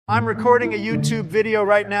I'm recording a YouTube video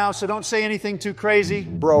right now, so don't say anything too crazy.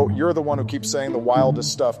 Bro, you're the one who keeps saying the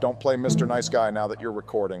wildest stuff. Don't play Mr. Nice Guy now that you're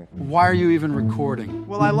recording. Why are you even recording?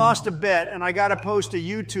 Well, I lost a bet, and I gotta post a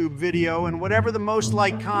YouTube video, and whatever the most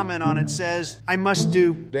liked comment on it says, I must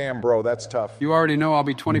do. Damn, bro, that's tough. You already know I'll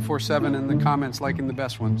be 24/7 in the comments liking the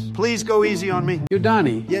best ones. Please go easy on me. Yo,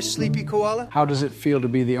 Donnie. Yes, Sleepy Koala? How does it feel to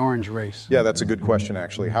be the orange race? Yeah, that's a good question,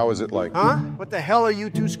 actually. How is it like? Huh? What the hell are you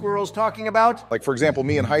two squirrels talking about? Like, for example,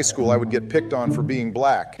 me in high school, I would get picked on for being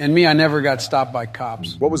black. And me, I never got stopped by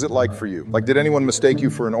cops. What was it like for you? Like, did anyone mistake you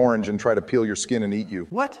for an orange and try to peel your skin and eat you?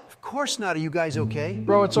 What? Of course not. Are you guys okay?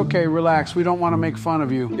 Bro, it's okay. Relax. We don't want to make fun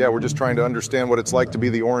of you. Yeah, we're just trying to understand what it's like to be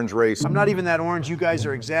the orange race. I'm not even that orange. You guys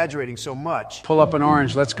are exaggerating so much. Pull up an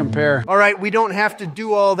orange. Let's compare. All right, we don't have to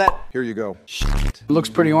do all that. Here you go. It looks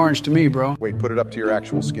pretty orange to me, bro. Wait, put it up to your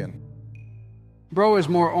actual skin. Bro is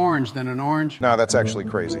more orange than an orange. No, that's actually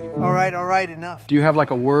crazy. All right, enough. Do you have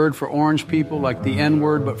like a word for orange people, like the N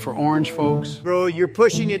word, but for orange folks? Bro, you're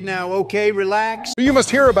pushing it now, okay? Relax. You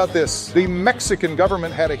must hear about this. The Mexican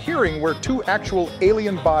government had a hearing where 2 actual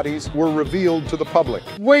alien bodies were revealed to the public.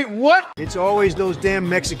 Wait, what? It's always those damn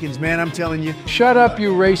Mexicans, man, I'm telling you. Shut up,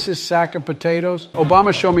 you racist sack of potatoes.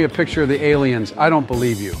 Obama showed me a picture of the aliens. I don't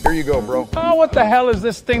believe you. Here you go, bro. Oh, what the hell is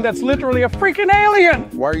this thing that's literally a freaking alien?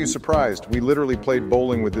 Why are you surprised? We literally played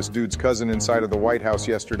bowling with this dude's cousin inside of the White House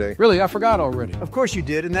yesterday. Really? I forgot already. Of course you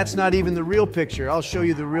did, and that's not even the real picture. I'll show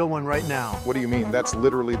you the real one right now. What do you mean? That's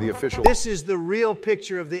literally the official. This is the real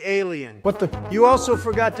picture of the alien. What the? You also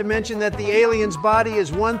forgot to mention that the alien's body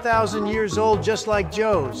is 1,000 years old, just like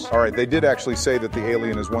Joe's. All right, they did actually say that the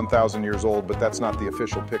alien is 1,000 years old, but that's not the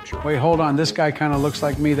official picture. Wait, hold on. This guy kind of looks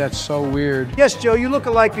like me. That's so weird. Yes, Joe, you look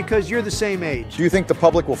alike because you're the same age. Do you think the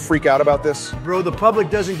public will freak out about this? Bro, the public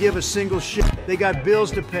doesn't give a single shit. They got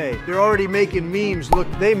bills to pay. They're already making memes. Look,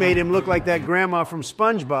 they made him look like that grandma from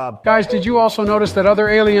SpongeBob. Guys, did you also notice that other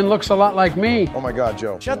alien looks a lot like me? Oh my God,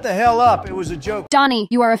 Joe. Shut the hell up. It was a joke. Donnie,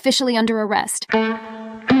 you are officially under arrest.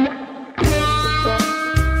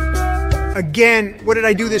 Again, what did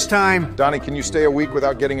I do this time? Donnie, can you stay a week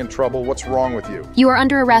without getting in trouble? What's wrong with you? You are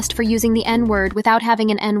under arrest for using the N-word without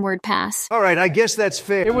having an N-word pass. All right, I guess that's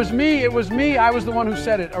fair. It was me. It was me. I was the one who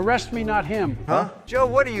said it. Arrest me, not him. Huh? Joe,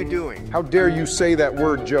 what are you doing? How dare you say that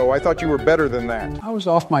word, Joe? I thought you were better than that. I was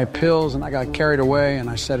off my pills and I got carried away and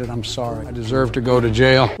I said it. I'm sorry. I deserve to go to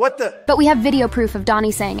jail. What the? But we have video proof of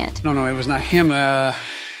Donnie saying it. No, it was not him.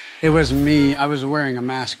 It was me. I was wearing a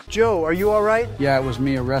mask. Joe, are you all right? Yeah, it was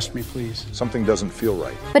me. Arrest me, please. Something doesn't feel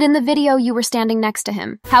right. But in the video, you were standing next to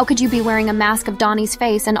him. How could you be wearing a mask of Donnie's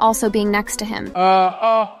face and also being next to him?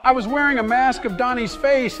 I was wearing a mask of Donnie's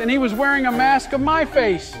face and he was wearing a mask of my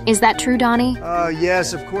face. Is that true, Donnie?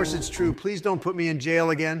 Yes, of course it's true. Please don't put me in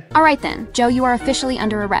jail again. All right then. Joe, you are officially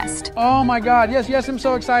under arrest. Oh my God. Yes, I'm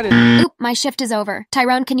so excited. Oop, my shift is over.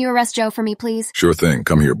 Tyrone, can you arrest Joe for me, please? Sure thing.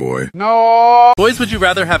 Come here, boy. No! Boys, would you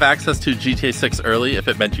rather have access to GTA 6 early if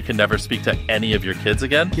it meant you can never speak to any of your kids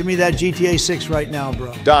again? Give me that GTA 6 right now,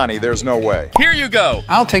 bro. Donnie, there's no way. Here you go!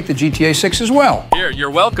 I'll take the GTA 6 as well. Here,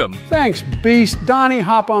 you're welcome. Thanks, beast. Donnie,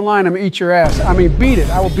 hop online and eat your ass. I mean, beat it.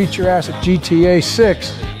 I will beat your ass at GTA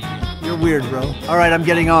 6. You're weird, bro. All right, I'm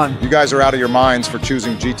getting on. You guys are out of your minds for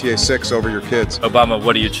choosing GTA 6 over your kids. Obama,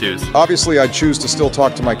 what do you choose? Obviously, I'd choose to still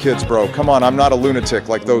talk to my kids, bro. Come on, I'm not a lunatic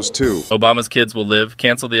like those two. Obama's kids will live.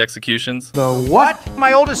 Cancel the executions. The what?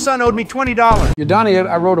 My oldest son owed me $20. Yeah, Donnie,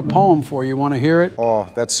 I wrote a poem for you. Want to hear it? Oh,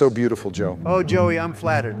 that's so beautiful, Joe. Oh, Joey, I'm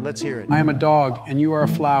flattered. Let's hear it. I am a dog, and you are a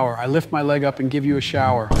flower. I lift my leg up and give you a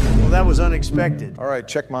shower. Well, that was unexpected. All right,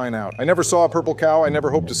 check mine out. I never saw a purple cow. I never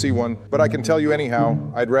hope to see one. But I can tell you anyhow,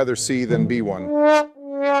 I'd rather see than be one. Oh,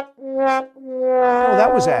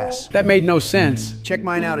 that was ass. That made no sense. Check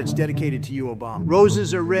mine out. It's dedicated to you, Obama.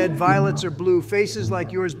 Roses are red, violets are blue. Faces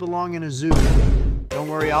like yours belong in a zoo. Don't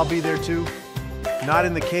worry, I'll be there too. Not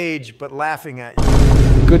in the cage, but laughing at you.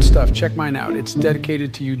 Good stuff. Check mine out. It's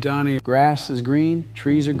dedicated to you, Donnie. Grass is green,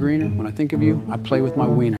 trees are greener. When I think of you, I play with my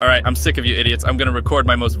wiener. All right, I'm sick of you idiots. I'm gonna record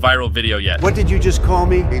my most viral video yet. What did you just call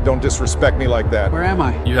me? Hey, don't disrespect me like that. Where am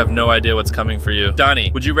I? You have no idea what's coming for you. Donnie,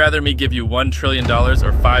 would you rather me give you $1 trillion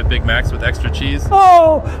or 5 Big Macs with extra cheese?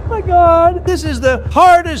 Oh, my God. This is the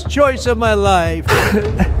hardest choice of my life.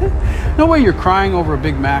 No way you're crying over a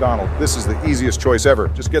Big Mac. Donald, this is the easiest choice ever.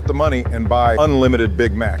 Just get the money and buy unlimited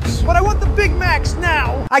Big Macs. But I want the Big Macs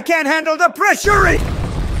now. I can't handle the pressure.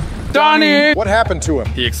 Donnie! What happened to him?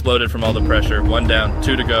 He exploded from all the pressure. 1 down,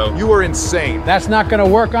 2 to go. You are insane. That's not gonna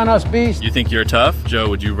work on us, beast. You think you're tough? Joe,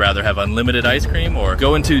 would you rather have unlimited ice cream or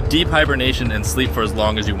go into deep hibernation and sleep for as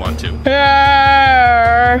long as you want to?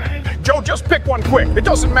 Joe, just pick one quick. It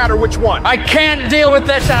doesn't matter which one. I can't deal with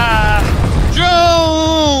this.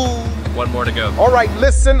 Joe! one more to go. All right,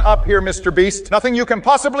 listen up here, Mr. Beast. Nothing you can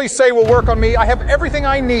possibly say will work on me. I have everything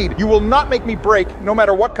I need. You will not make me break, no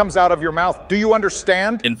matter what comes out of your mouth. Do you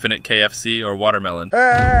understand? Infinite KFC or watermelon.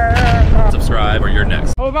 Subscribe or you're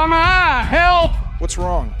next. Obama, help! What's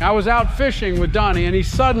wrong? I was out fishing with Donnie and he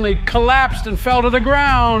suddenly collapsed and fell to the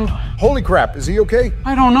ground. Holy crap, is he okay?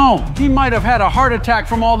 I don't know. He might have had a heart attack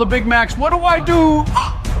from all the Big Macs. What do I do?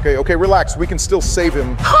 Okay, relax. We can still save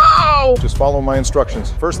him. How? Just follow my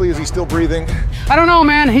instructions. Firstly, is he still breathing? I don't know,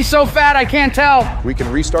 man. He's so fat I can't tell. We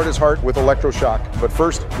can restart his heart with electroshock, but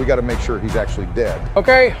first, we gotta make sure he's actually dead.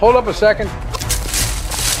 Okay, hold up a second.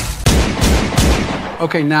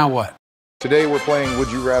 Okay, now what? Today we're playing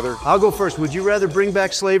Would You Rather. I'll go first. Would you rather bring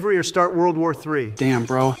back slavery or start World War III? Damn,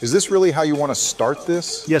 bro. Is this really how you want to start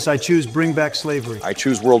this? Yes, I choose bring back slavery. I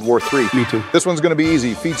choose World War III. Me too. This one's gonna be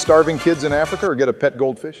easy. Feed starving kids in Africa or get a pet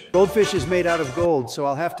goldfish? Goldfish is made out of gold, so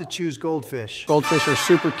I'll have to choose goldfish. Goldfish are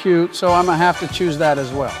super cute, so I'm gonna have to choose that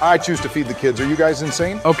as well. I choose to feed the kids. Are you guys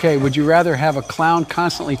insane? Okay, would you rather have a clown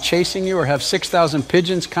constantly chasing you or have 6,000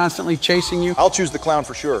 pigeons constantly chasing you? I'll choose the clown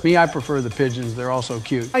for sure. Me, I prefer the pigeons. They're all so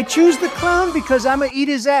cute. I choose the clown because I'm a eat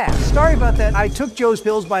his ass. Sorry about that. I took Joe's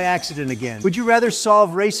pills by accident again. Would you rather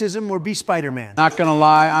solve racism or be Spider-Man? Not gonna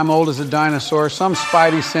lie, I'm old as a dinosaur. Some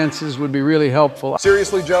spidey senses would be really helpful.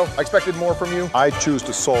 Seriously, Joe? I expected more from you. I choose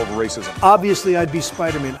to solve racism. Obviously, I'd be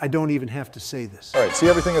Spider-Man. I don't even have to say this. All right, see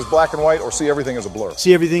everything as black and white or see everything as a blur?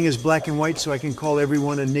 See everything as black and white so I can call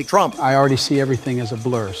everyone a Nick Trump. I already see everything as a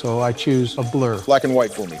blur, so I choose a blur. Black and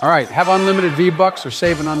white for me. All right, have unlimited V-Bucks or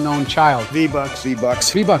save an unknown child. V-Bucks.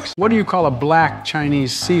 V-Bucks. V-Bucks. What do you call a black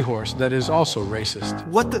Chinese seahorse that is also racist?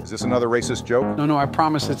 What the? Is this another racist joke? No, I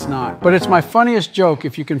promise it's not. But it's my funniest joke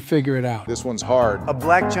if you can figure it out. This one's hard. A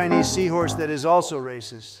black Chinese seahorse that is also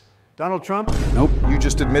racist. Donald Trump? Nope. You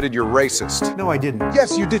just admitted you're racist. No, I didn't.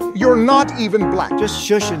 Yes, you did. You're not even black. Just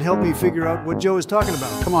shush and help me figure out what Joe is talking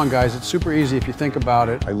about. Come on, guys, it's super easy if you think about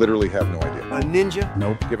it. I literally have no idea. A ninja?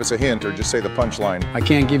 Nope. Give us a hint or just say the punchline. I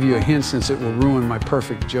can't give you a hint since it will ruin my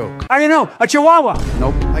perfect joke. I don't know. A chihuahua?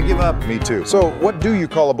 Nope. I give up. Me too. So, what do you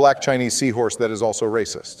call a black Chinese seahorse that is also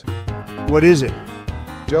racist? What is it?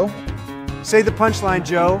 Joe? Say the punchline,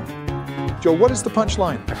 Joe. Joe, what is the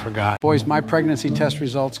punchline? I forgot. Boys, my pregnancy test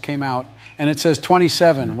results came out, and it says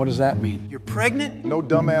 27. What does that mean? You're pregnant? No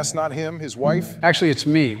dumbass, not him, his wife? Actually, it's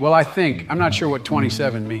me. Well, I think. I'm not sure what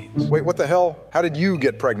 27 means. Wait, what the hell? How did you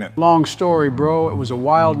get pregnant? Long story, bro. It was a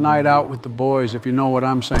wild night out with the boys, if you know what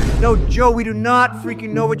I'm saying. No, Joe, we do not freaking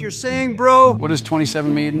know what you're saying, bro. What does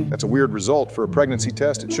 27 mean? That's a weird result for a pregnancy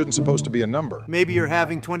test. It shouldn't supposed to be a number. Maybe you're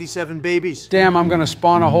having 27 babies. Damn, I'm gonna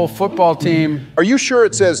spawn a whole football team. Are you sure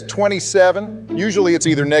it says 27? Usually it's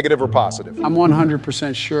either negative or positive. I'm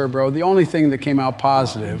 100% sure, bro. The only thing that came out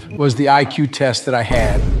positive was the IQ test that I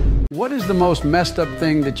had. What is the most messed up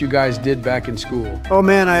thing that you guys did back in school? Oh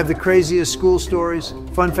man, I have the craziest school stories.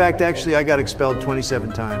 Fun fact, actually, I got expelled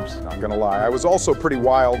 27 times. Not gonna lie, I was also pretty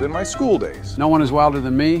wild in my school days. No one is wilder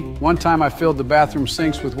than me. One time I filled the bathroom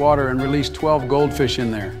sinks with water and released 12 goldfish in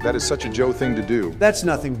there. That is such a Joe thing to do. That's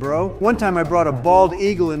nothing, bro. One time I brought a bald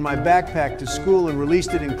eagle in my backpack to school and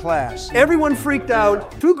released it in class. Everyone freaked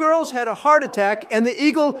out. 2 girls had a heart attack and the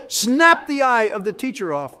eagle snapped the eye of the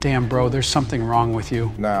teacher off. Damn, bro, there's something wrong with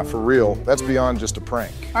you. Nah, for real, that's beyond just a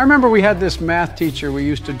prank. I remember we had this math teacher we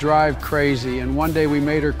used to drive crazy, and one day we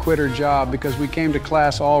made her quit her job because we came to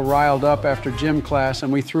class all riled up after gym class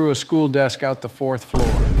and we threw a school desk out the 4th floor.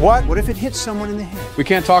 What? What if it hits someone in the head? We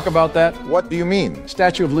can't talk about that. What do you mean?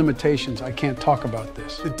 Statute of limitations, I can't talk about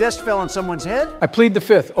this. The desk fell on someone's head? I plead the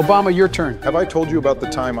 5th. Obama, your turn. Have I told you about the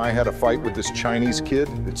time I had a fight with this Chinese kid?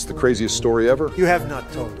 It's the craziest story ever. You have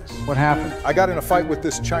not told us. What happened? I got in a fight with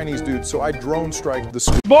this Chinese dude, so I drone striked the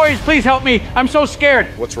school. Boys, please help me. I'm so scared.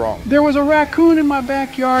 What's wrong? There was a raccoon in my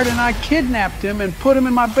backyard and I kidnapped him and put him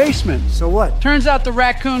in my basement. So what? Turns out the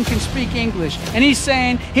raccoon can speak English and he's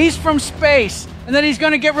saying he's from space and that he's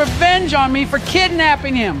gonna get revenge on me for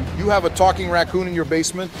kidnapping him. You have a talking raccoon in your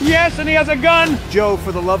basement? Yes, and he has a gun. Joe,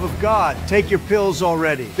 for the love of God, take your pills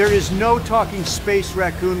already. There is no talking space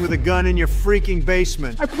raccoon with a gun in your freaking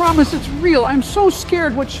basement. I promise it's real. I'm so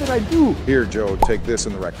scared. What should I do? Here, Joe, take this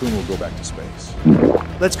and the raccoon will go back to space.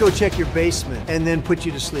 Let's go check your basement and then put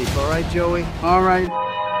you to sleep. All right, Joey? All right.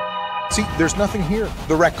 See, there's nothing here.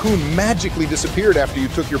 The raccoon magically disappeared after you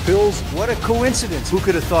took your pills. What a coincidence. Who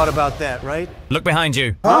could have thought about that, right? Look behind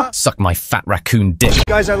you. Huh? Suck my fat raccoon dick.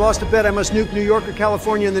 Guys, I lost a bet. I must nuke New York or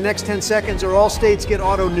California in the next 10 seconds or all states get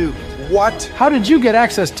auto-nuked. What? How did you get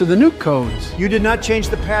access to the nuke codes? You did not change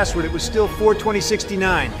the password. It was still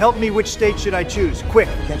 42069. Help me, which state should I choose? Quick.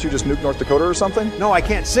 Can't you just nuke North Dakota or something? No, I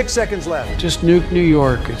can't. 6 seconds left. Just nuke New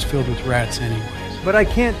York. It's filled with rats anyways. But I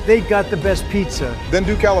can't. They got the best pizza. Then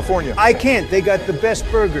do California. I can't. They got the best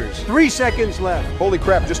burgers. 3 seconds left. Holy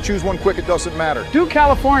crap, just choose one quick, it doesn't matter. Do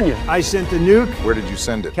California. I sent a nuke. Where did you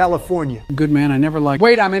send it? California. Good man, I never liked.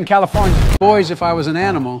 Wait, I'm in California. Boys, if I was an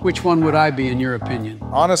animal, which one would I be in your opinion?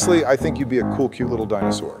 Honestly, I think you'd be a cool, cute little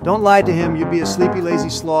dinosaur. Don't lie to him. You'd be a sleepy, lazy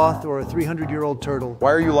sloth or a 300-year-old turtle.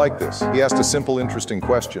 Why are you like this? He asked a simple, interesting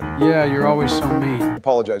question. Yeah, you're always so mean.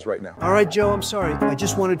 Apologize right now. All right, Joe, I'm sorry. I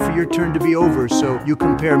just wanted for your turn to be over, so you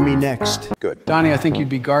compare me next. Good. Donnie, I think you'd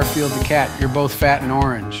be Garfield the cat. You're both fat and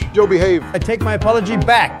orange. Joe, behave. I take my apology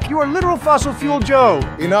back. You are literal fossil fuel Joe.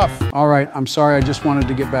 Enough. All right, I'm sorry. I just wanted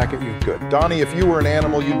to get back at you. Good. Donnie, if you were an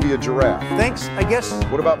animal, you'd be a giraffe. Thanks, I guess.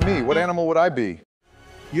 What about me? What animal would I be?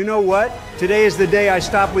 You know what? Today is the day I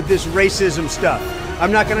stop with this racism stuff.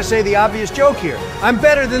 I'm not gonna say the obvious joke here. I'm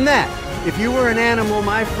better than that. If you were an animal,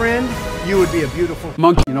 my friend, you would be a beautiful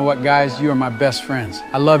Monkey. You know what, guys? You are my best friends.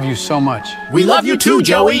 I love you so much. We love you too,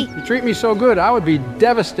 Joey. You treat me so good. I would be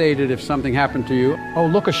devastated if something happened to you. Oh,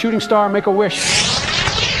 look, a shooting star. Make a wish.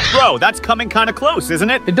 Bro, that's coming kind of close, isn't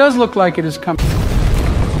it? It does look like it is coming.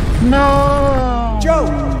 No. Joe!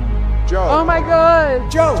 Joe. Oh my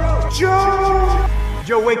God. Joe! Joe!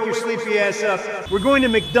 Joe, wake your sleepy ass up. We're going to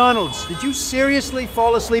McDonald's. Did you seriously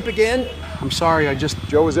fall asleep again? I'm sorry.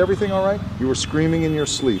 Joe, is everything all right? You were screaming in your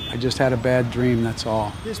sleep. I just had a bad dream, that's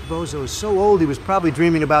all. This bozo is so old he was probably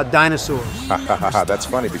dreaming about dinosaurs. That's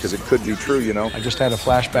funny because it could be true, you know. I just had a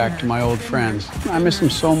flashback to my old friends. I miss them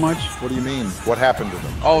so much. What do you mean? What happened to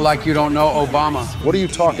them? Oh, like you don't know Obama. What are you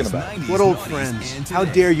talking about? What old friends? How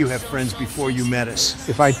dare you have friends before you met us?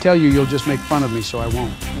 If I tell you, you'll just make fun of me, so I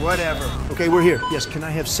won't. Whatever. Okay, we're here. Yes, can I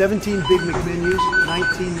have 17 Big McMenus,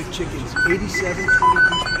 19 McChickens, 87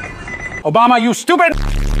 20-piece... Obama, you stupid!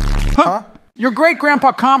 Huh? Your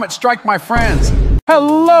great-grandpa Comet strike my friends.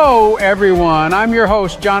 Hello, everyone. I'm your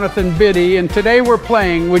host, Jonathan Biddy, and today we're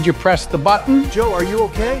playing Would You Press the Button? Joe, are you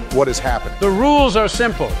okay? What has happened? The rules are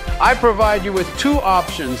simple. I provide you with 2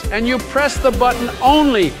 options, and you press the button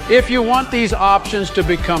only if you want these options to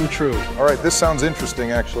become true. All right, this sounds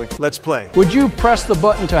interesting, actually. Let's play. Would you press the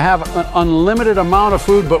button to have an unlimited amount of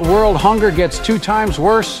food, but world hunger gets 2 times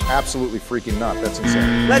worse? Absolutely freaking not. That's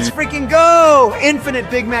insane. Let's freaking go! Infinite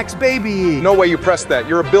Big Macs, baby! No way you pressed that.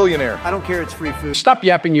 You're a billionaire. I don't care, it's free food. Stop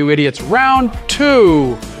yapping, you idiots. Round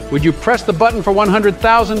 2. Would you press the button for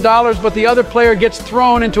 $100,000, but the other player gets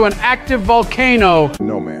thrown into an active volcano?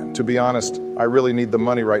 No, man. To be honest, I really need the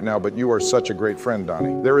money right now, but you are such a great friend,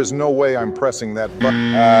 Donnie. There is no way I'm pressing that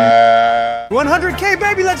button. 100K,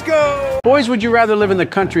 baby, let's go! Boys, would you rather live in the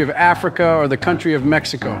country of Africa or the country of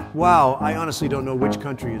Mexico? Wow, I honestly don't know which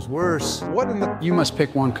country is worse. What in the... You must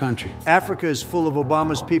pick one country. Africa is full of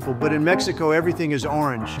Obama's people, but in Mexico, everything is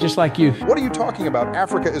orange. Just like you. What are you talking about?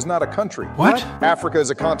 Africa is not a country. What? Africa is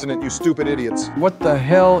a continent, you stupid idiots. What the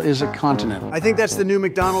hell is a continent? I think that's the new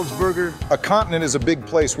McDonald's burger. A continent is a big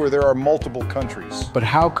place where there are multiple countries. But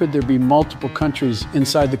how could there be multiple countries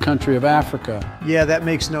inside the country of Africa? Yeah, that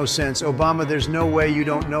makes no sense. Obama, there's no way you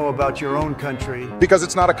don't know about your own country. Because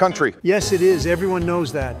it's not a country. Yes, it is. Everyone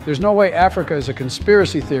knows that. There's no way Africa is a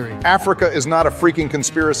conspiracy theory. Africa is not a freaking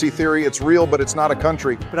conspiracy theory. It's real, but it's not a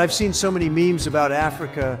country. But I've seen so many memes about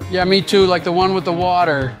Africa. Yeah, me too, like the one with the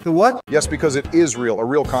water. The what? Yes, because it is real, a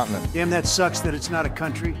real continent. Damn, that sucks that it's not a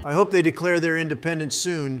country. I hope they declare their independence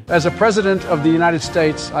soon. As a president of the United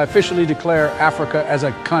States, I officially declare Africa as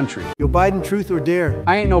a country. Joe Biden, truth or dare?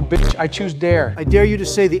 I ain't no bitch, I choose dare. I dare you to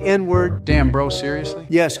say the N-word. Damn, bro, seriously?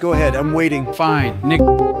 Yes, go ahead. I'm waiting. Fine, Nick.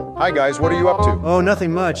 Hi, guys. What are you up to? Oh,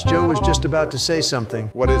 nothing much. Joe was just about to say something.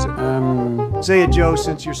 What is it? Say it, Joe,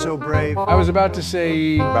 since you're so brave. I was about to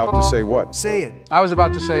say... About to say what? Say it. I was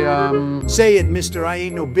about to say, Say it, mister. I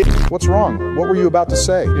ain't no bitch. What's wrong? What were you about to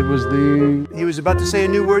say? it was the... He was about to say a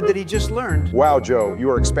new word that he just learned. Wow, Joe, you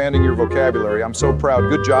are expanding your vocabulary. I'm so proud.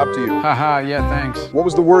 Good job to you. Haha, yeah, thanks. What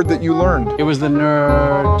was the word that you learned? It was the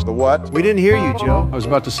nerd. The what? We didn't hear you, Joe. I was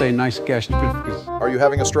about to say nice gash. Are you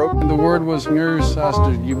having a stroke? And the word was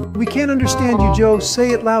nerd. We can't understand you, Joe.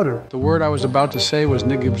 Say it louder. The word I was about to say was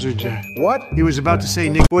nigga. What? He was about to say,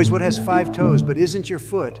 Nick, boys, what has 5 toes but isn't your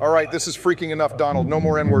foot? All right, this is freaking enough, Donald. No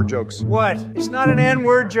more N-word jokes. What? It's not an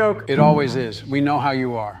N-word joke. It always is. We know how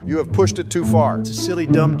you are. You have pushed it too far. It's a silly,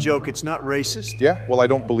 dumb joke. It's not racist. Yeah? Well, I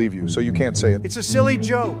don't believe you, so you can't say it. It's a silly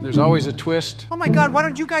joke. There's always a twist. Oh my God, why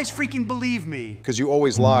don't you guys freaking believe me? Because you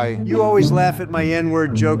always lie. You always laugh at my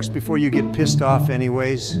N-word jokes before you get pissed off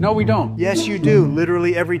anyways. No, we don't. Yes, you do,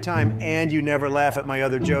 literally every time, and you never laugh at my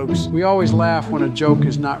other jokes. We always laugh when a joke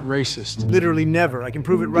is not racist. Literally never. I can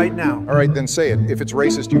prove it right now. All right, then say it. If it's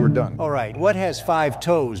racist, you are done. All right, what has 5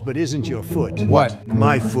 toes but isn't your foot? What?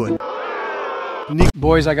 My foot.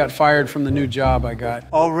 Boys, I got fired from the new job I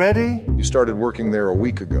got. Already? You started working there a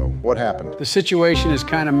week ago. What happened? The situation is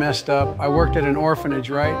kind of messed up. I worked at an orphanage,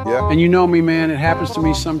 right? Yeah. And you know me, man, it happens to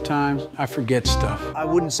me sometimes. I forget stuff. I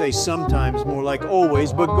wouldn't say sometimes, more like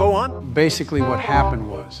always, but go on. Basically, what happened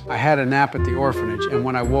was I had a nap at the orphanage, and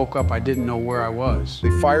when I woke up, I didn't know where I was. They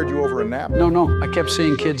fired you over a nap? No. I kept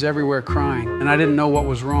seeing kids everywhere crying, and I didn't know what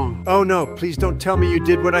was wrong. Oh no, please don't tell me you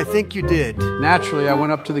did what I think you did. Naturally, I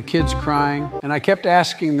went up to the kids crying, and I kept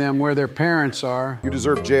asking them where their parents are. You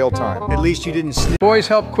deserve jail time. At least you didn't snitch. Boys,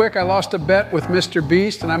 help quick. I lost a bet with Mr.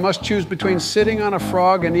 Beast, and I must choose between sitting on a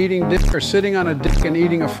frog and eating dick or sitting on a dick and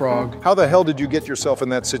eating a frog. How the hell did you get yourself in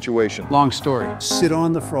that situation? Long story. Sit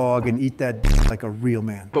on the frog and eat that like a real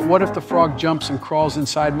man. But what if the frog jumps and crawls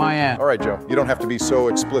inside my ass? All right, Joe, you don't have to be so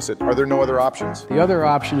explicit. Are there no other options? The other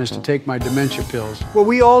option is to take my dementia pills. Well,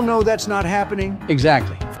 we all know that's not happening.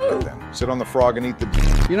 Exactly. Then sit on the frog and eat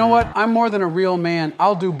the You know what? I'm more than a real man.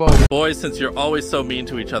 I'll do both. Boys, since you're always so mean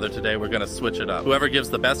to each other today, we're gonna switch it up. Whoever gives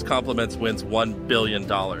the best compliments wins $1 billion.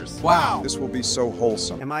 Wow. This will be so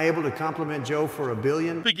wholesome. Am I able to compliment Joe for $1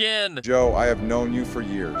 billion? Begin! Joe, I have known you for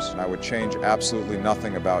years, and I would change absolutely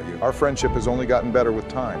nothing about you. Our friendship has only gotten better with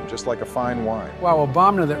time, just like a fine wine. Wow,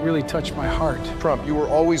 Obama, that really touched my heart. Trump, you were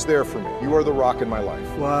always there for me. You are the rock in my life.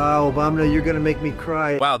 Wow, Obama, you're gonna make me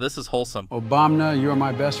cry. Wow, this is wholesome. Obama, you're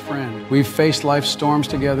my best friend. We've faced life's storms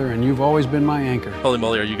together, and you've always been my anchor. Holy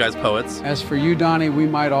moly, are you guys poets? As for you, Donnie, we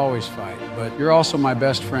might always fight, but you're also my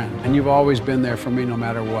best friend, and you've always been there for me no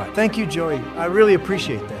matter what. Thank you, Joey. I really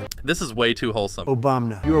appreciate that. This is way too wholesome.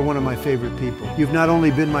 Obama, you are one of my favorite people. You've not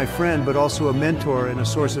only been my friend, but also a mentor and a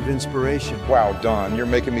source of inspiration. Wow, Don, you're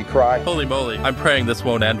making me cry. Holy moly, I'm praying this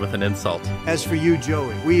won't end with an insult. As for you,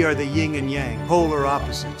 Joey, we are the yin and yang, polar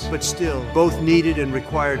opposites, but still both needed and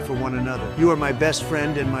required for one another. You are my best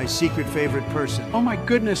friend and my secret favorite person. Oh my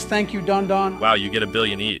goodness, thank you, Don Don. Wow, you get $1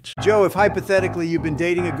 billion each. Joe, if hypothetically you've been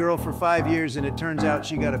dating a girl for 5 years and it turns out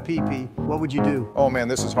she got a pee-pee, what would you do? Oh man,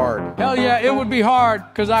 this is hard. Hell yeah, it would be hard,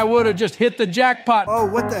 because I would have just hit the jackpot. Oh,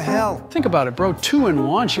 what the hell? Think about it, bro. 2 in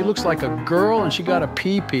 1. She looks like a girl and she got a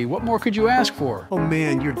pee-pee. What more could you ask for? Oh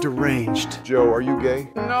man, you're deranged. Joe, are you gay?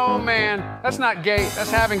 No, man. That's not gay.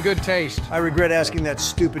 That's having good taste. I regret asking that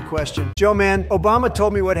stupid question. Joe, man, Obama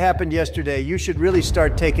told me what happened yesterday. You should really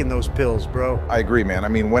start taking those pills, bro. I agree, man. I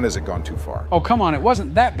mean, when has it gone too far? Oh, come on. It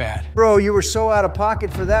wasn't that bad. Bro, you were so out of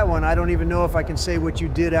pocket for that one, I don't even know if I can say what you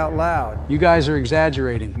did out loud. You guys are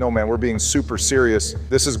exaggerating. No, man, we're being super serious.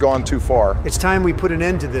 This has gone too far. It's time we put an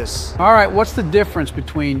end to this. All right, what's the difference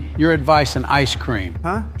between your advice and ice cream?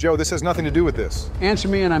 Huh? Joe, this has nothing to do with this. Answer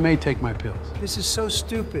me and I may take my pills. This is so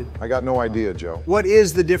stupid. I got no idea, Joe. What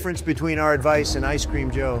is the difference between our advice and ice cream,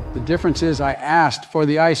 Joe? The difference is I asked for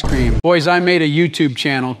the ice cream. Boys, I made a YouTube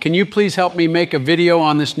channel. Can you please help me make a video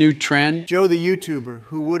on this new trend? Joe the YouTuber,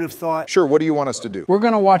 who would have thought... Sure, what do you want us to do? We're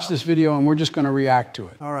gonna watch this video and we're just gonna react to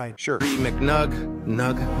it. All right. Sure. McNug,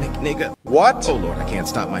 Nug, McNigga. What? Oh Lord, I can't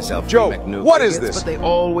stop myself. Joe, McNug what is nuggets, this? But they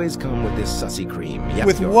always come with this sussy cream. Yep,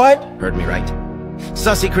 With you're- what? Heard me right.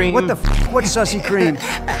 Sussy cream. What the f? What's sussy cream?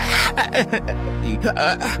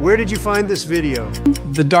 Where did you find this video?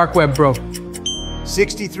 The dark web, bro.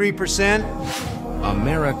 63%?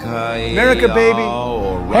 America. America, baby.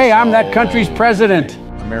 Or Hey, I'm Russia. that country's president.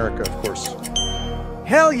 America, of course.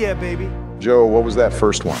 Hell yeah, baby. Joe, what was that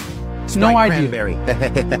first one? No Sprite idea. Cranberry.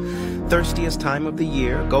 Thirstiest time of the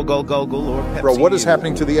year. Go, go, go, go, or Pepsi. Bro, what is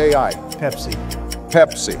happening to the AI? Pepsi.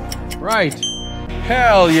 Pepsi. Right.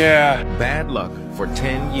 Hell yeah. Bad luck for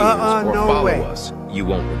 10 years. Or no follow way. us. You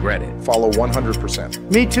won't regret it. Follow 100%.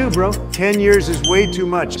 Me too, bro. 10 years is way too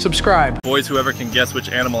much. Subscribe. Boys, whoever can guess which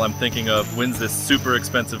animal I'm thinking of wins this super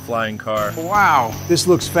expensive flying car. Wow. This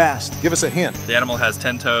looks fast. Give us a hint. The animal has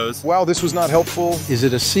 10 toes. Wow, this was not helpful. Is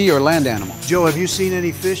it a sea or land animal? Joe, have you seen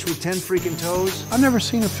any fish with 10 freaking toes? I've never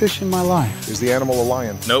seen a fish in my life. Is the animal a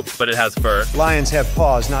lion? Nope, but it has fur. Lions have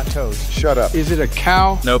paws, not toes. Shut up. Is it a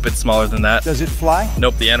cow? Nope, it's smaller than that. Does it fly?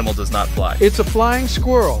 Nope, the animal does not fly. It's a flying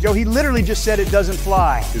squirrel. Joe, he literally just said it doesn't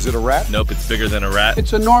fly. Is it a rat? Nope, it's bigger than a rat.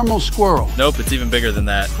 It's a normal squirrel. Nope, it's even bigger than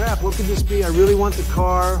that. Crap, what could this be? I really want the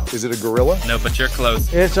car. Is it a gorilla? No, but you're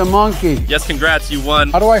close. It's a monkey. Yes, congrats, you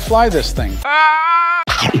won. How do I fly this thing?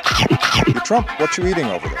 Trump, what you eating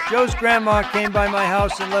over there? Joe's grandma came by my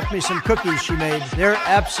house and left me some cookies she made. They're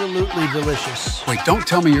absolutely delicious. Wait, don't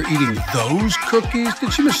tell me you're eating those cookies.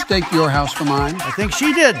 Did she mistake your house for mine? I think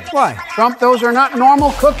she did. Why? Trump, those are not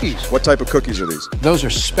normal cookies. What type of cookies are these? Those are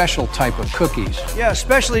special type of cookies. Yeah,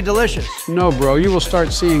 especially delicious. No, bro, you will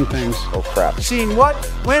start seeing things. Oh, crap. Seeing what?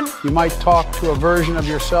 When? You might talk to a version of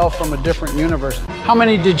yourself from a different universe. How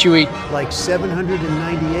many did you eat? Like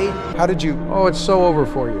 798? How did you... Oh, it's so over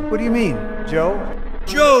for you. What do you mean? Joe?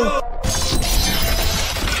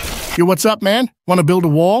 Yo, what's up, man? Want to build a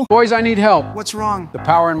wall? Boys, I need help. What's wrong? The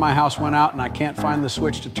power in my house went out and I can't find the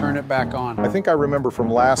switch to turn it back on. I think I remember from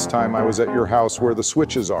last time I was at your house where the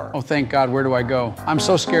switches are. Oh, thank God, where do I go? I'm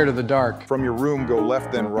so scared of the dark. From your room, go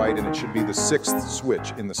left then right, and it should be the 6th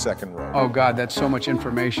switch in the 2nd row. Oh God, that's so much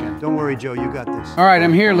information. Don't worry, Joe, you got this. All right,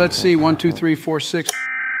 I'm here. Let's see. 1, 2, 3, 4, 6.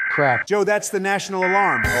 Crap. Joe, that's the national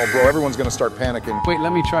alarm. Oh, bro, everyone's gonna start panicking. Wait,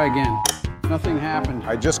 let me try again. Nothing happened.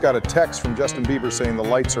 I just got a text from Justin Bieber saying the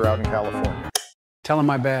lights are out in California. Tell him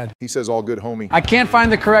my bad. He says all good, homie. I can't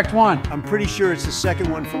find the correct one. I'm pretty sure it's the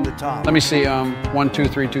second one from the top. Let me see. 1, 2,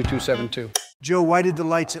 3, 2, 2, 7, 2. Joe, why did the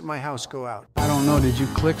lights at my house go out? I don't know. Did you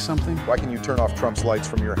click something? Why can you turn off Trump's lights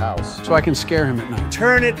from your house? So I can scare him at night.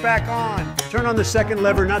 Turn it back on. Turn on the second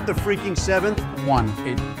lever, not the freaking 7th. 1,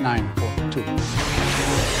 8, 9, 4, 2.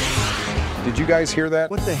 Did you guys hear that?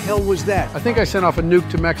 What the hell was that? I think I sent off a nuke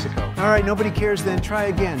to Mexico. All right, nobody cares then. Try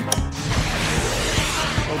again.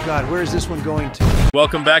 Oh God, where is this one going to?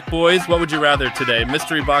 Welcome back, boys. What would you rather today?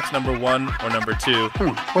 Mystery box number 1 or number 2?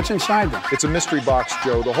 What's inside them? It's a mystery box,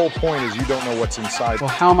 Joe. The whole point is you don't know what's inside. Well,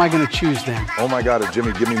 how am I going to choose then? Oh my God,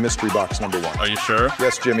 Jimmy, give me mystery box number 1. Are you sure?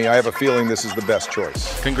 Yes, Jimmy, I have a feeling this is the best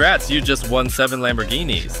choice. Congrats, you just won 7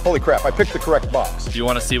 Lamborghinis. Holy crap, I picked the correct box. Do you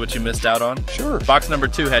want to see what you missed out on? Sure. Box number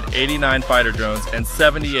 2 had 89 fighter drones and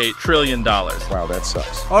 $78 trillion. Wow, that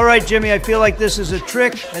sucks. All right, Jimmy, I feel like this is a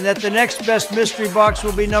trick and that the next best mystery box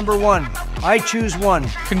will be number 1. I choose 1.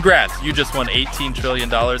 Congrats, you just won $18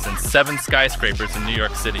 trillion and 7 skyscrapers in New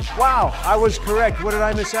York City. Wow, I was correct. What did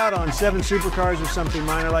I miss out on? 7 supercars or something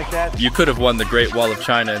minor like that? You could have won the Great Wall of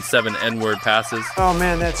China and 7 N-word passes. Oh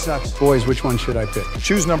man, that sucks. Boys, which one should I pick?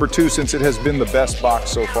 Choose number 2 since it has been the best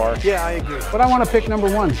box so far. Yeah, I agree. But I want to pick number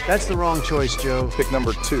 1. That's the wrong choice, Joe. Pick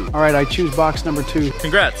number 2. All right, I choose box number 2.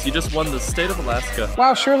 Congrats, you just won the state of Alaska.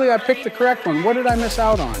 Wow, surely I picked the correct one. What did I miss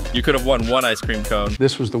out on? You could have won 1 ice cream cone.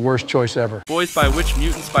 This was the worst choice ever. Boys, by which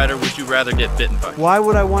mutant spider would you rather get bitten by? Why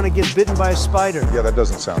would I want to get bitten by a spider? Yeah, that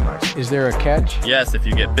doesn't sound nice. Is there a catch? Yes, if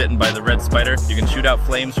you get bitten by the red spider, you can shoot out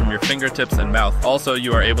flames from your fingertips and mouth. Also,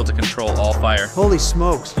 you are able to control all fire. Holy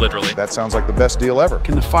smokes. Literally. That sounds like the best deal ever.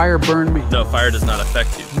 Can the fire burn me? No, fire does not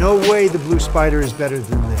affect you. No way the blue spider is better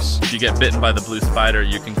than this. If you get bitten by the blue spider,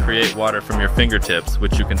 you can create water from your fingertips,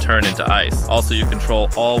 which you can turn into ice. Also, you control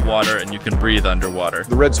all water and you can breathe underwater.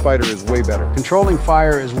 The red spider is way better. Controlling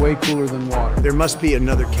fire is way cooler than water. There must be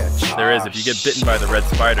another catch. There is. If you get bitten by the red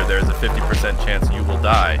spider, there is a 50% chance you will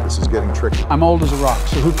die. This is getting tricky. I'm old as a rock,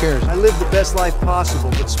 so who cares? I live the best life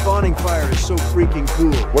possible, but spawning fire is so freaking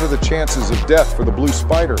cool. What are the chances of death for the blue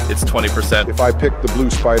spider? It's 20%. If I pick the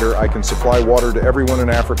blue spider, I can supply water to everyone in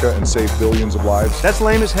Africa and save billions of lives. That's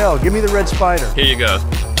lame as hell. Give me the red spider. Here you go.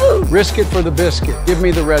 Risk it for the biscuit. Give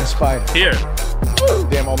me the red spider. Here.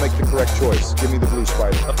 Damn, I'll make the correct choice. Give me the blue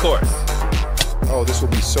spider. Of course. Oh, this will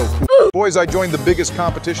be so cool. Boys, I joined the biggest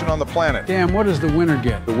competition on the planet. Damn, what does the winner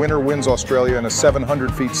get? The winner wins Australia and a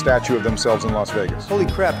 700-feet statue of themselves in Las Vegas. Holy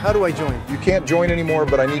crap, how do I join? You can't join anymore,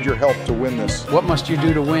 but I need your help to win this. What must you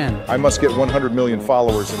do to win? I must get 100 million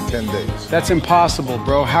followers in 10 days. That's impossible,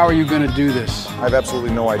 bro. How are you going to do this? I have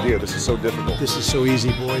absolutely no idea. This is so difficult. This is so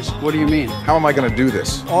easy, boys. What do you mean? How am I going to do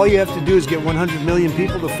this? All you have to do is get 100 million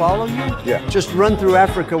people to follow you? Yeah. Just run through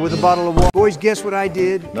Africa with a bottle of water. Boys, guess what I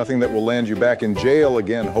did? Nothing that will land you back in jail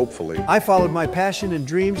again, hopefully. I followed my passion and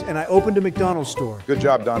dreams and I opened a McDonald's store. Good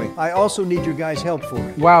job, Donnie. I also need your guys' help for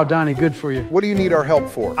it. Wow, Donnie, good for you. What do you need our help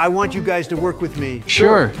for? I want you guys to work with me.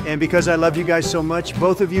 Sure. And because I love you guys so much,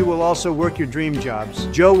 both of you will also work your dream jobs.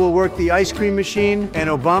 Joe will work the ice cream machine, and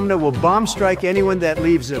Obama will bomb strike anyone that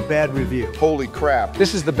leaves a bad review. Holy crap.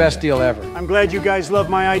 This is the best deal ever. I'm glad you guys love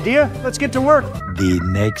my idea. Let's get to work. The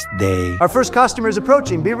next day. Our first customer is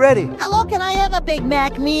approaching. Be ready. Hello, can I have a Big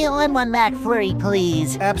Mac meal and 1 McFlurry,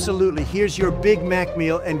 please? Absolutely. Here's your Big Mac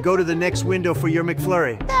meal, and go to the next window for your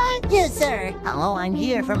McFlurry. Thank you, sir. Hello, I'm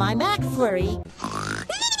here for my McFlurry.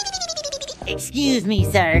 Excuse me,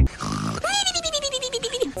 sir.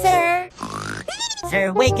 Sir?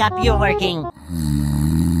 Sir, wake up, you're working.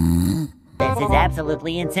 This is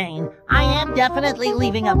absolutely insane. I am definitely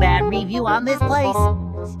leaving a bad review on this place.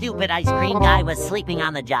 Stupid ice cream guy was sleeping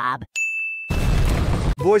on the job.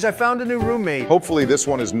 Boys, I found a new roommate. Hopefully this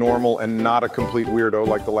one is normal and not a complete weirdo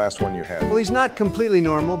like the last one you had. Well, he's not completely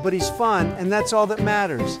normal, but he's fun, and that's all that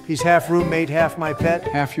matters. He's half roommate, half my pet.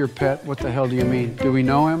 Half your pet? What the hell do you mean? Do we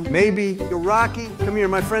know him? Maybe. Yo, Rocky, come here.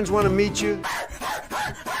 My friends want to meet you.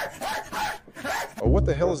 Oh, what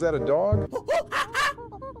the hell is that, a dog?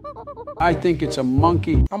 I think it's a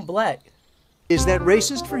monkey. I'm black. Is that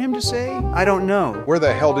racist for him to say? I don't know. Where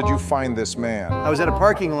the hell did you find this man? I was at a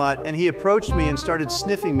parking lot and he approached me and started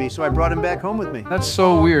sniffing me, so I brought him back home with me. That's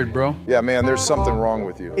so weird, bro. Yeah, man, there's something wrong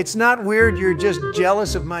with you. It's not weird, you're just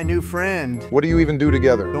jealous of my new friend. What do you even do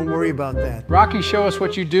together? Don't worry about that. Rocky, show us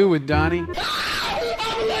what you do with Donnie.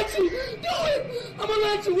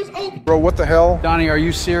 Bro, what the hell? Donnie, are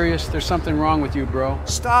you serious? There's something wrong with you, bro.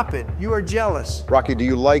 Stop it. You are jealous. Rocky, do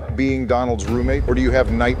you like being Donald's roommate, or do you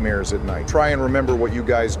have nightmares at night? Try and remember what you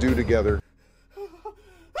guys do together.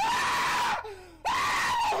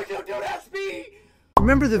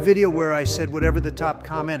 Remember the video where I said whatever the top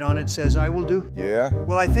comment on it says I will do? Yeah?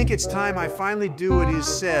 Well, I think it's time I finally do what it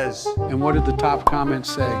says. And what did the top comment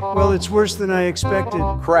say? Well, it's worse than I expected.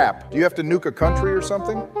 Crap. Do you have to nuke a country or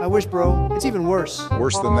something? I wish, bro. It's even worse.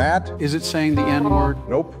 Worse than that? Is it saying the N-word?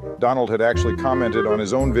 Nope. Donald had actually commented on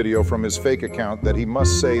his own video from his fake account that he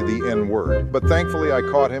must say the N-word. But thankfully I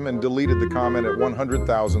caught him and deleted the comment at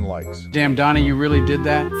 100,000 likes. Damn, Donnie, you really did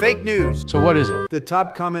that? Fake news. So what is it? The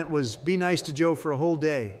top comment was, be nice to Joe for a whole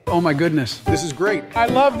day. Oh my goodness. This is great. I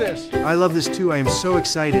love this. I love this too. I am so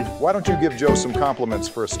excited. Why don't you give Joe some compliments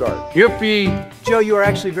for a start? Yippee. Joe, you are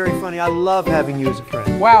actually very funny. I love having you as a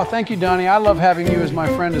friend. Wow, thank you, Donnie. I love having you as my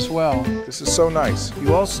friend as well. This is so nice.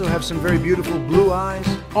 You also have some very beautiful blue eyes.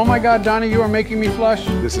 Oh my God, Donnie, you are making me flush.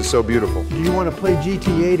 This is so beautiful. Do you want to play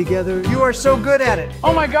GTA together? You are so good at it.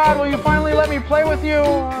 Oh my God, will you finally let me play with you?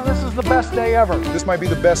 This is the best day ever. This might be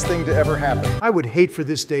the best thing to ever happen. I would hate for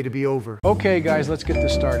this day to be over. Okay, guys, let's get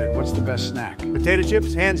this started. What's the best snack? Potato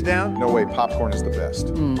chips, hands down. No way, popcorn is the best.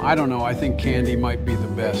 I don't know. I think candy might be the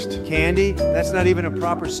best. Candy? That's not even a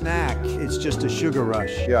proper snack. It's just a sugar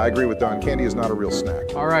rush. Yeah, I agree with Don. Candy is not a real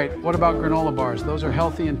snack. All right, what about granola bars? Those are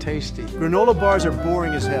healthy and tasty. Granola bars are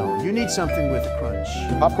boring as hell. You need something with a crunch.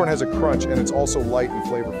 Popcorn has a crunch and it's also light and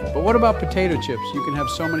flavorful. But what about potato chips? You can have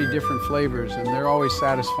so many different flavors and they're always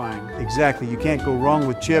satisfying. Exactly. You can't go wrong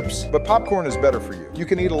with chips. But popcorn is better for you. You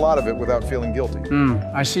can eat a lot of it without feeling guilty.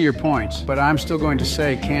 I see your points, but I'm still going to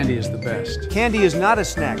say candy is the best. Candy is not a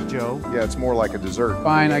snack, Joe. Yeah, it's more like a dessert.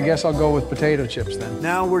 Fine, I guess I'll go with potato chips then.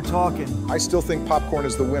 Now we're talking. I still think popcorn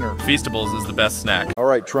is the winner. Feastables is the best snack. All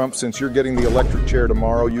right, Trump, since you're getting the electric chair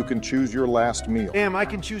tomorrow, you can choose your last meal. Damn, I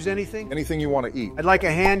can choose anything? Anything you want to eat. I'd like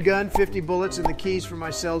a handgun, 50 bullets, and the keys for my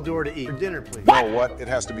cell door to eat. For dinner, please. No, what? It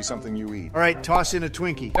has to be something you eat. All right, toss in a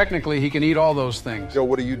Twinkie. Technically, he can eat all those things. Joe,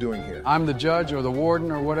 what are you doing here? I'm the judge or the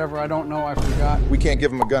warden or whatever. I don't know. I forgot. We can't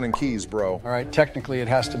give him a gun and keys, bro. All right, technically, it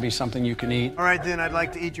has to be something you can eat. All right, then I'd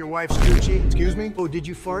like to eat your wife's coochie. Excuse me? Oh, did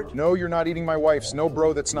you fart? No, you're not eating my wife's. No,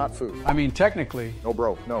 bro, that's not food. I mean, technically. No,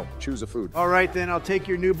 bro, no. Choose a food. All right, then I'll take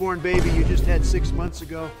your newborn baby you just had 6 months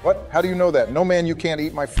ago. What? How do you know that? No, man, you can't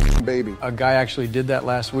eat my f***ing baby. A guy actually did that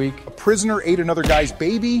last week. A prisoner ate another guy's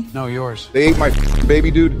baby? No, yours. They ate my f***ing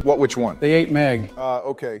baby, dude? What, which one? They ate Meg.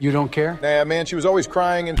 Okay. You don't care? Nah, man, she was always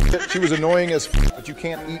crying and shit. She was annoying as f***, but you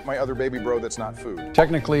can't eat my other baby, bro, that's not food.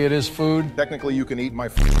 Technically, it is food. Technically, you can eat my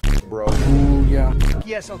f***, bro. Ooh, yeah.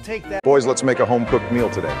 Yes, I'll take that. Boys, let's make a home-cooked meal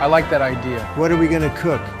today. I like that idea. What are we gonna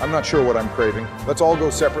cook? I'm not sure what I'm craving. Let's all go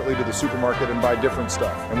separately to the supermarket and buy different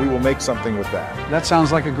stuff, and we will make something with that. That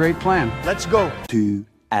sounds like a great plan. Let's go. 2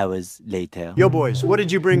 hours later. Yo, boys, what did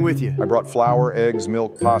you bring with you? I brought flour, eggs,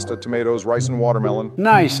 milk, pasta, tomatoes, rice, and watermelon.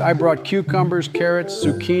 Nice. I brought cucumbers, carrots,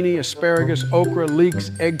 zucchini, asparagus, okra, leeks,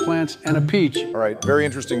 eggplants, and a peach. All right, very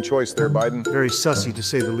interesting choice there, Biden. Very sussy, to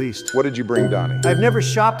say the least. What did you bring, Donnie? I've never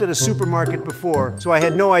shopped at a supermarket before, so I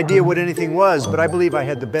had no idea what anything was, but I believe I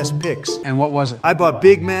had the best picks. And what was it? I bought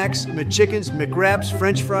Big Macs, McChickens, McWraps,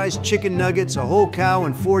 French fries, chicken nuggets, a whole cow,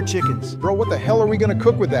 and 4 chickens. Bro, what the hell are we gonna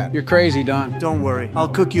cook with that? You're crazy, Don. Don't worry, I'll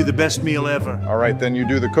cook you the best meal ever. All right, then you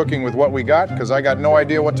do the cooking with what we got, because I got no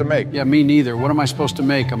idea what to make. Yeah, me neither. What am I supposed to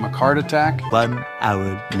make? A McCart attack? 1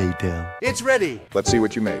 hour later. It's ready. Let's see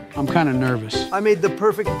what you made. I'm kind of nervous. I made the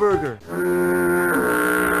perfect burger.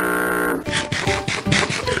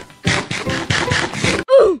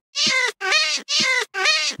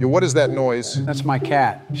 Yo, what is that noise? That's my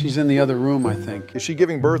cat. She's in the other room, I think. Is she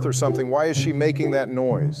giving birth or something? Why is she making that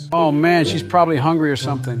noise? Oh man, she's probably hungry or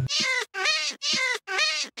something.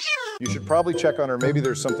 You should probably check on her. Maybe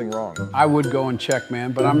there's something wrong. I would go and check,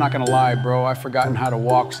 man, but I'm not gonna lie, bro. I've forgotten how to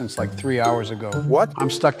walk since like 3 hours ago. What? I'm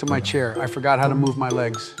stuck to my chair. I forgot how to move my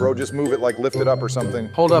legs. Bro, just move it, like lift it up or something.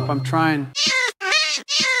 Hold up, I'm trying.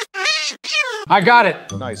 I got it.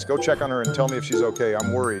 Nice. Go check on her and tell me if she's okay.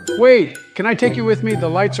 I'm worried. Wait, can I take you with me? The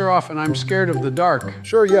lights are off and I'm scared of the dark.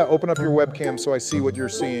 Sure, yeah. Open up your webcam so I see what you're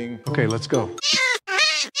seeing. Okay, let's go.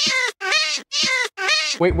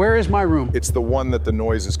 Wait, where is my room? It's the one that the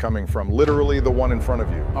noise is coming from. Literally the one in front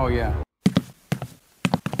of you. Oh, yeah.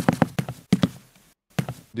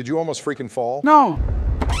 Did you almost freaking fall? No.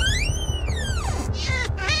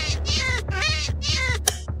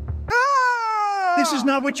 This is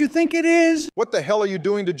not what you think it is. What the hell are you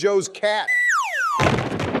doing to Joe's cat?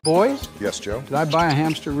 Boys, Yes, Joe? did I buy a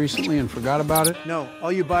hamster recently and forgot about it? No,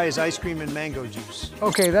 all you buy is ice cream and mango juice.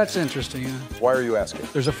 Okay, that's interesting. Why are you asking?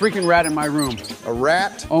 There's a freaking rat in my room. A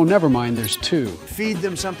rat? Oh, never mind, there's two. Feed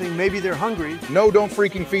them something, maybe they're hungry. No, don't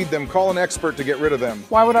freaking feed them. Call an expert to get rid of them.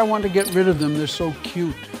 Why would I want to get rid of them? They're so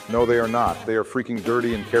cute. No, they are not. They are freaking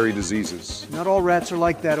dirty and carry diseases. Not all rats are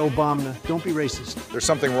like that, Obama. Don't be racist. There's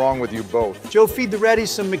something wrong with you both. Joe, feed the ratties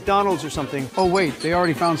some McDonald's or something. Oh, wait, they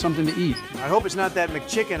already found something to eat. I hope it's not that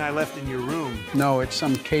McChicken I left in your room. No, it's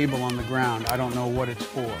some cable on the ground. I don't know what it's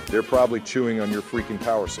for. They're probably chewing on your freaking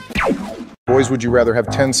power supply. Boys, would you rather have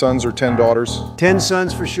 10 sons or 10 daughters? 10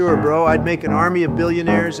 sons for sure, bro. I'd make an army of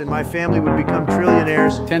billionaires and my family would become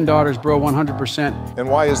trillionaires. 10 daughters, bro, 100%. And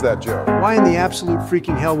why is that, Joe? Why in the absolute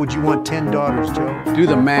freaking hell would you want 10 daughters, Joe? Do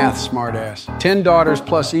the math, smartass. 10 daughters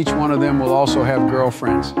plus each one of them will also have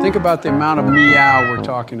girlfriends. Think about the amount of meow we're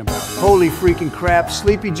talking about. Holy freaking crap,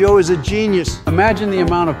 Sleepy Joe is a genius. Imagine the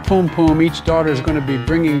amount of poom each daughter is going to be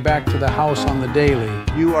bringing back to the house on the daily.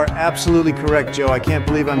 You are absolutely correct, Joe. I can't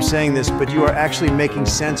believe I'm saying this, but you are actually making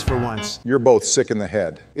sense for once. You're both sick in the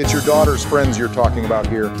head. It's your daughter's friends you're talking about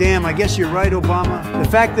here. Damn, I guess you're right, Obama. The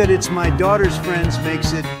fact that it's my daughter's friends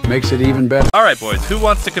makes it even better. All right, boys, who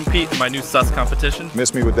wants to compete in my new sus competition?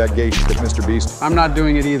 Miss me with that gay shit, Mr. Beast. I'm not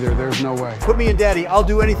doing it either. There's no way. Put me in, Daddy. I'll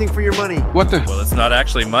do anything for your money. What the? Well, it's not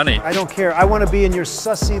actually money. I don't care. I want to be in your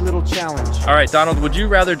sussy little challenge. All right, Donald, would you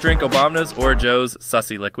rather drink Obama's or Joe's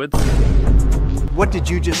sussy liquids? What did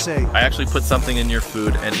you just say? I actually put something in your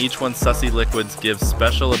food, and each one's sussy liquids gives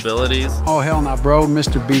special abilities. Oh, hell no, bro.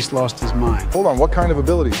 Mr. Beast lost his mind. Hold on, what kind of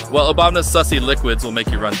abilities? Well, Obama's sussy liquids will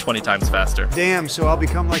make you run 20 times faster. Damn, so I'll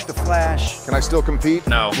become like the Flash. Can I still compete?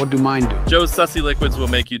 No. What do mine do? Joe's sussy liquids will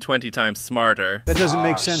make you 20 times smarter. That doesn't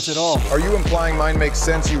make sense at all. Are you implying mine makes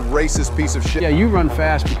sense, you racist piece of shit? Yeah, you run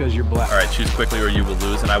fast because you're black. All right, choose quickly or you will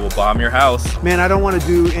lose, and I will bomb your house. Man, I don't want to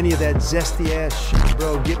do any of that zesty ass shit,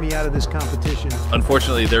 bro. Get me out of this competition.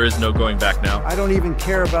 Unfortunately, there is no going back now. I don't even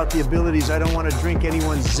care about the abilities. I don't want to drink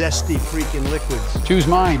anyone's zesty freaking liquids. Choose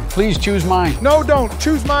mine. Please choose mine. No, don't.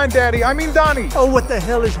 Choose mine, Daddy. I mean Donnie. Oh, what the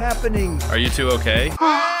hell is happening? Are you two okay?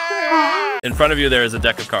 In front of you, there is a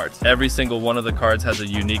deck of cards. Every single one of the cards has a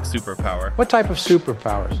unique superpower. What type of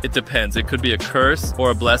superpowers? It depends. It could be a curse or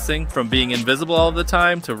a blessing, from being invisible all the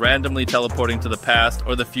time to randomly teleporting to the past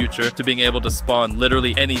or the future to being able to spawn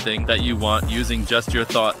literally anything that you want using just your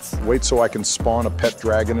thoughts. Wait so I can spawn a pet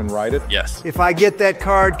dragon and ride it? Yes. If I get that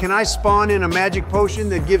card, can I spawn in a magic potion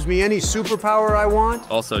that gives me any superpower I want?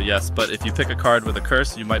 Also, yes, but if you pick a card with a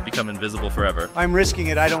curse, you might become invisible forever. I'm risking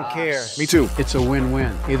it. I don't care. Me too. It's a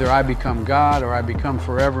win-win. Either I become God or I become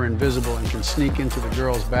forever invisible and can sneak into the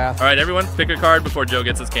girl's bath. All right, everyone, pick a card before Joe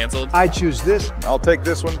gets us canceled. I choose this. I'll take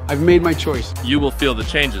this one. I've made my choice. You will feel the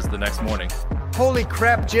changes the next morning. Holy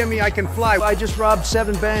crap, Jimmy, I can fly. I just robbed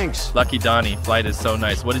 7 banks. Lucky Donnie, flight is so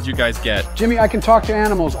nice. What did you guys get? Jimmy, I can talk to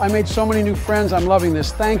animals. I made so many new friends. I'm loving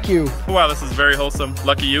this. Thank you. Wow, this is very wholesome.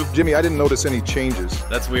 Lucky you. Jimmy, I didn't notice any changes.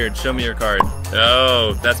 That's weird. Show me your card.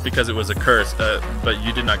 Oh, that's because it was a curse, but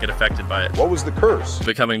you did not get affected by it. What was the curse?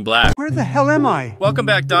 Becoming black. Where the hell am I? Welcome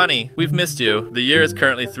back, Donnie. We've missed you. The year is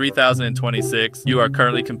currently 3026. You are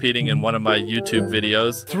currently competing in one of my YouTube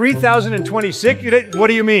videos. 3026? What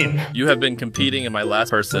do you mean? You have been competing, and my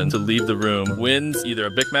last person to leave the room wins either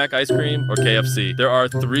a Big Mac ice cream or KFC. There are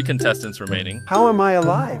 3 contestants remaining. How am I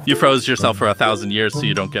alive? You froze yourself for 1,000 years so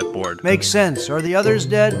you don't get bored. Makes sense. Are the others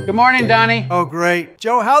dead? Good morning, Donnie. Oh, great.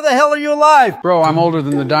 Joe, how the hell are you alive? Bro, I'm older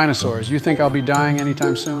than the dinosaurs. You think I'll be dying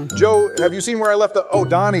anytime soon? Joe, have you seen where I left the... Oh,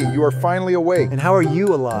 Donnie, you are finally awake. And how are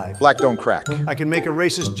you alive? Black don't crack. I can make a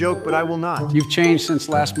racist joke, but I will not. You've changed since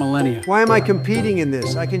last millennia. Why am I competing in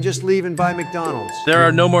this? I can just leave and buy McDonald's. There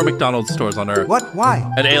are no more McDonald's stores on Earth. What? Why?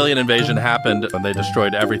 An alien invasion happened and they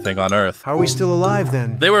destroyed everything on Earth. How are we still alive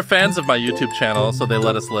then? They were fans of my YouTube channel, so they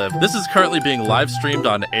let us live. This is currently being live streamed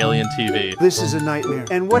on Alien TV. This is a nightmare.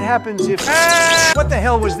 And what happens if... What the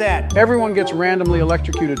hell was that? Everyone gets randomly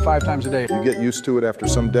electrocuted 5 times a day. You get used to it after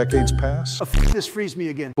some decades pass? This frees me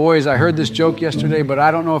again. Boys, I heard this joke yesterday, but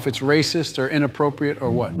I don't know if it's racist or inappropriate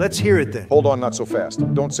or what. Let's hear it then. Hold on, not so fast.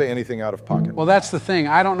 Don't say anything out of pocket. Well, that's the thing.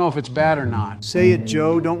 I don't know if it's bad or not. Say it,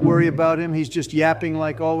 Joe. Don't worry about him. He's just yapping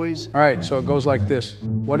like always. All right, so it goes like this.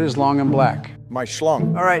 What is long and black? My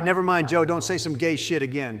schlong. All right, never mind, Joe. Don't say some gay shit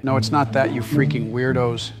again. No, it's not that, you freaking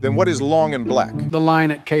weirdos. Then what is long and black? The line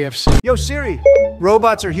at KFC. Yo, Siri.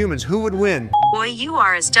 Robots or humans? Who would win? Boy, you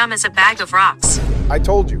are as dumb as a bag of rocks. I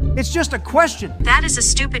told you. It's just a question. That is a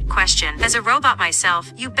stupid question. As a robot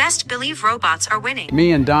myself, you best believe robots are winning.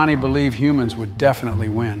 Me and Donnie believe humans would definitely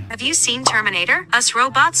win. Have you seen Terminator? Us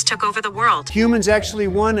robots took over the world. Humans actually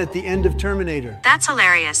won at the end of Terminator. That's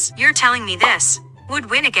hilarious. You're telling me this would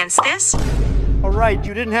win against this? All right,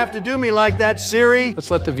 you didn't have to do me like that, Siri. Let's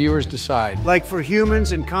let the viewers decide. Like for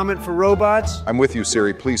humans and comment for robots. I'm with you,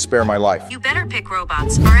 Siri. Please spare my life. You better pick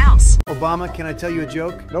robots, or else. Obama, can I tell you a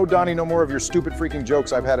joke? No, Donnie, no more of your stupid freaking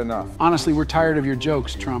jokes. I've had enough. Honestly, we're tired of your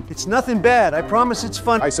jokes, Trump. It's nothing bad. I promise it's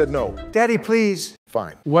fun. I said no. Daddy, please.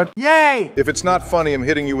 Fine. What? Yay! If it's not funny, I'm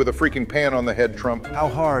hitting you with a freaking pan on the head, Trump. How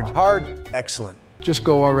hard? Hard. Excellent. Just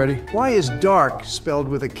go already. Why is dark spelled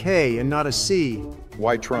with a K and not a C?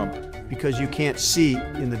 Why Trump? Because you can't see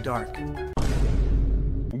in the dark.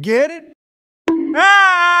 Get it?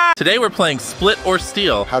 Today we're playing Split or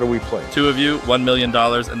Steal. How do we play? Two of you, $1 million,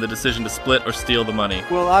 and the decision to split or steal the money.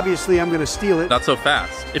 Well, obviously I'm gonna steal it. Not so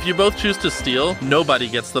fast. If you both choose to steal, nobody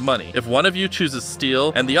gets the money. If one of you chooses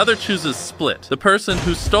steal and the other chooses split, the person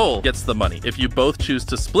who stole gets the money. If you both choose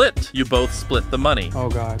to split, you both split the money. Oh,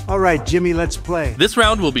 God. All right, Jimmy, let's play. This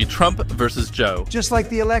round will be Trump versus Joe. Just like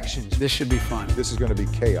the elections. This should be fun. This is going to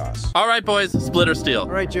be chaos. All right, boys, split or steal. All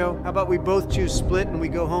right, Joe, how about we both choose split and we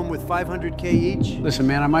go home with $500K each? Listen,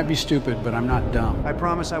 man, I might be stupid, but I'm not dumb. I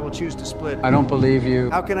promise I will choose to split. I don't believe you.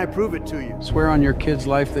 How can I prove it to you? Swear on your kid's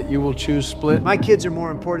life that you will choose split. My kids are more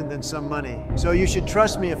important than some money, so you should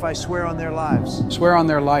trust me if I swear on their lives. Swear on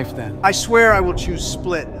their life, then. I swear I will choose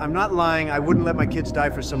split. I'm not lying. I wouldn't let my kids die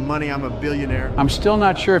for some money. I'm a billionaire. I'm still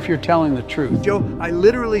not sure if you're telling the truth. Joe, I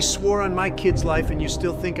literally swore on my kid's life and you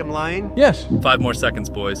still think I'm lying? Yes. 5 more seconds,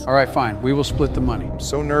 boys. All right, fine. We will split the money. I'm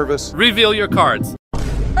so nervous. Reveal your cards.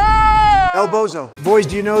 El Bozo. Boys,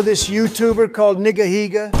 do you know this YouTuber called Nigga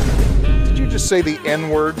Higa? Did you just say the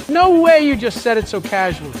N-word? No way you just said it so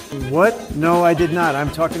casually. What? No, I did not. I'm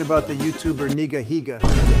talking about the YouTuber Nigga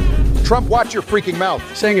Higa. Trump, watch your freaking mouth.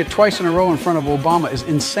 Saying it twice in a row in front of Obama is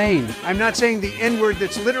insane. I'm not saying the N-word,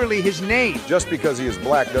 that's literally his name. Just because he is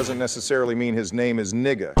black doesn't necessarily mean his name is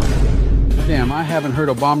nigga. Damn, I haven't heard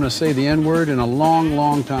Obama say the N-word in a long,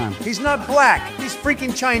 long time. He's not black. He's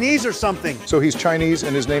freaking Chinese or something. So he's Chinese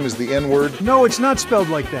and his name is the N-word? No, it's not spelled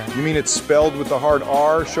like that. You mean it's spelled with the hard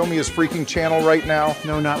R? Show me his freaking channel right now.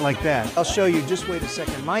 No, not like that. I'll show you. Just wait a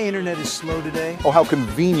second. My internet is slow today. Oh, how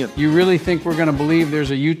convenient. You really think we're gonna believe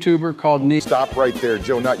there's a YouTuber called Stop right there,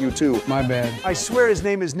 Joe, not you too. My bad. I swear his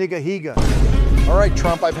name is Nigga Higa. All right,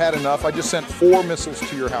 Trump, I've had enough. I just sent 4 missiles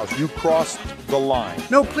to your house. You crossed the line.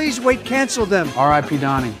 No, please wait. Cancel them. R.I.P.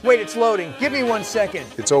 Donnie. Wait, it's loading. Give me 1 second.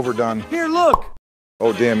 It's overdone. Here, look.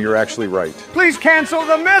 Oh, damn, you're actually right. Please cancel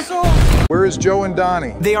the missile. Where is Joe and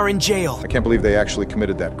Donnie? They are in jail. I can't believe they actually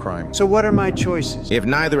committed that crime. So what are my choices? If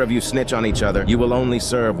neither of you snitch on each other, you will only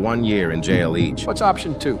serve 1 year in jail each. What's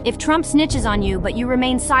option 2? If Trump snitches on you, but you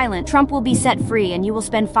remain silent, Trump will be set free and you will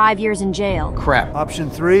spend 5 years in jail. Crap. Option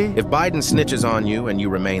 3? If Biden snitches on you and you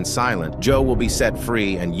remain silent, Joe will be set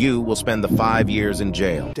free and you will spend the 5 years in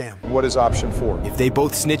jail. Damn. What is option 4? If they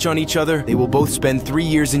both snitch on each other, they will both spend 3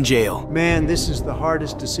 years in jail. Man, this is the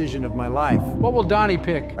hardest decision of my life. What will Donnie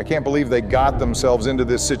pick? I can't believe they got themselves into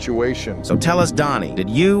this situation. So tell us, Donnie, did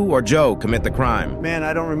you or Joe commit the crime? Man,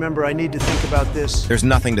 I don't remember. I need to think about this. There's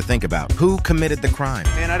nothing to think about. Who committed the crime?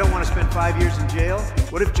 Man, I don't want to spend 5 years in jail.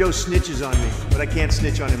 What if Joe snitches on me? But I can't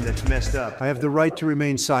snitch on him. That's messed up. I have the right to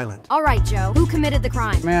remain silent. All right, Joe. Who committed the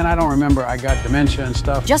crime? Man, I don't remember. I got dementia and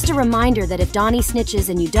stuff. Just a reminder that if Donnie snitches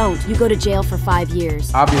and you don't, you go to jail for 5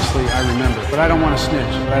 years. Obviously, I remember. But I don't want to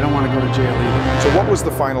snitch. But I don't want to go to jail either. So what was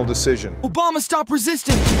the final decision? Obama, stop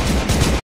resisting!